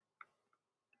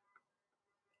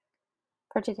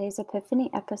For today's Epiphany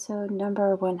episode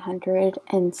number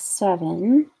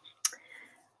 107,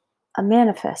 a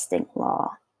manifesting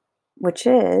law, which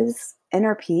is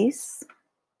inner peace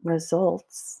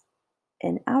results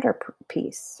in outer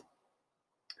peace,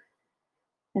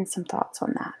 and some thoughts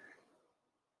on that.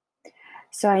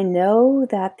 So I know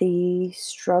that the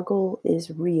struggle is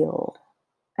real.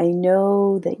 I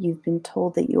know that you've been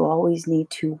told that you always need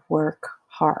to work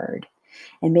hard.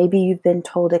 And maybe you've been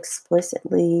told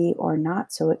explicitly or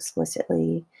not so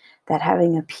explicitly that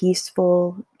having a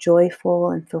peaceful, joyful,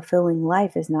 and fulfilling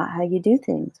life is not how you do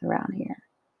things around here.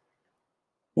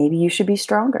 Maybe you should be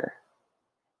stronger.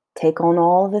 Take on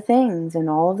all of the things and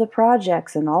all of the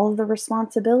projects and all of the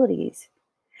responsibilities.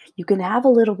 You can have a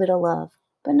little bit of love,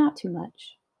 but not too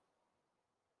much.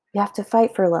 You have to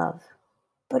fight for love,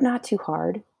 but not too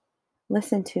hard.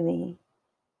 Listen to me.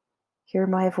 Hear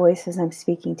my voice as I'm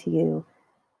speaking to you.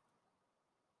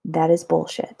 That is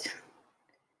bullshit.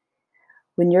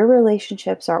 When your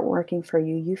relationships aren't working for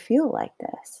you, you feel like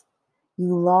this.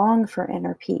 You long for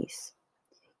inner peace.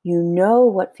 You know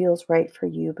what feels right for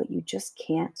you, but you just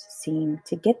can't seem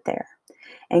to get there.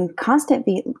 And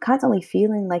constantly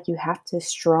feeling like you have to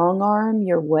strong arm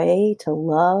your way to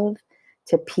love,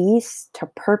 to peace, to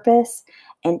purpose,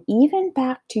 and even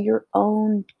back to your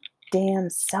own damn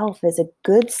self is a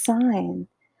good sign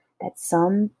that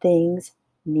some things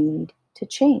need to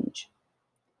change.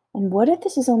 And what if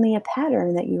this is only a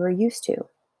pattern that you are used to?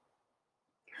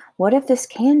 What if this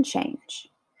can change?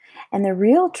 And the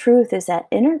real truth is that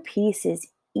inner peace is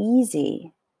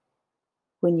easy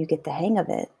when you get the hang of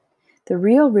it. The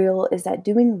real is that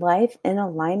doing life in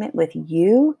alignment with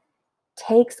you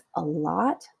takes a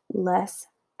lot less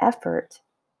effort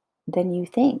than you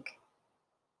think.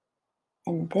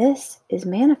 And this is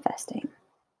manifesting.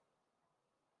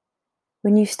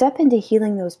 When you step into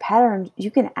healing those patterns, you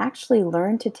can actually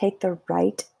learn to take the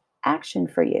right action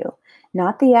for you.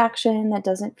 Not the action that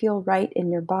doesn't feel right in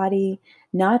your body,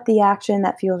 not the action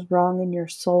that feels wrong in your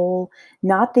soul,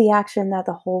 not the action that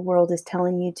the whole world is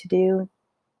telling you to do.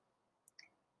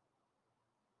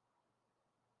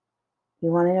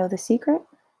 You want to know the secret?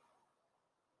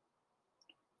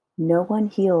 No one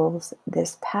heals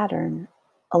this pattern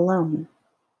alone.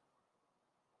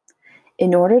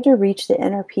 In order to reach the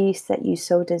inner peace that you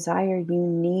so desire, you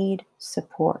need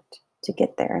support to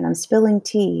get there. And I'm spilling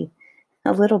tea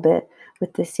a little bit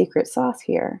with the secret sauce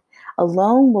here.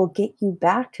 Alone will get you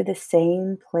back to the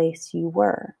same place you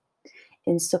were.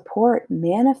 In support,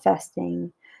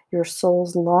 manifesting your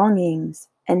soul's longings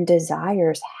and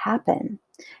desires happen.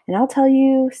 And I'll tell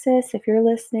you, sis, if you're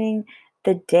listening,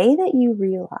 the day that you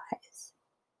realize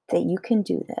that you can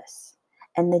do this,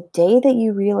 and the day that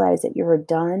you realize that you're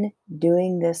done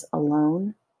doing this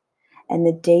alone, and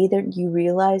the day that you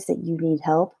realize that you need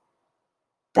help,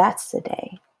 that's the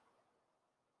day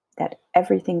that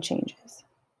everything changes.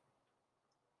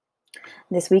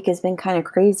 This week has been kind of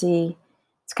crazy.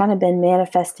 It's kind of been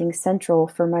manifesting central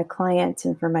for my clients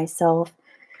and for myself.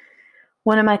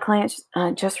 One of my clients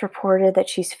just reported that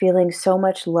she's feeling so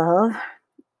much love,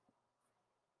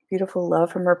 beautiful love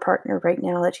from her partner right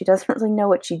now, that she doesn't really know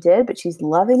what she did, but she's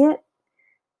loving it.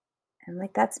 And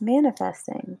like, that's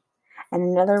manifesting. And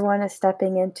another one is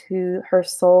stepping into her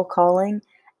soul calling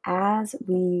as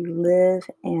we live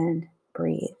and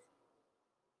breathe.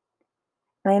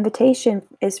 My invitation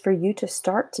is for you to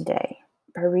start today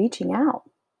by reaching out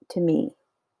to me.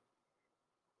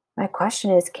 My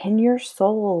question is, can your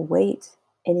soul wait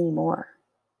anymore?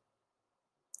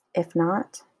 If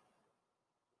not,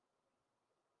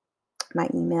 my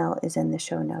email is in the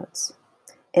show notes.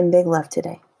 And big love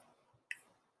today.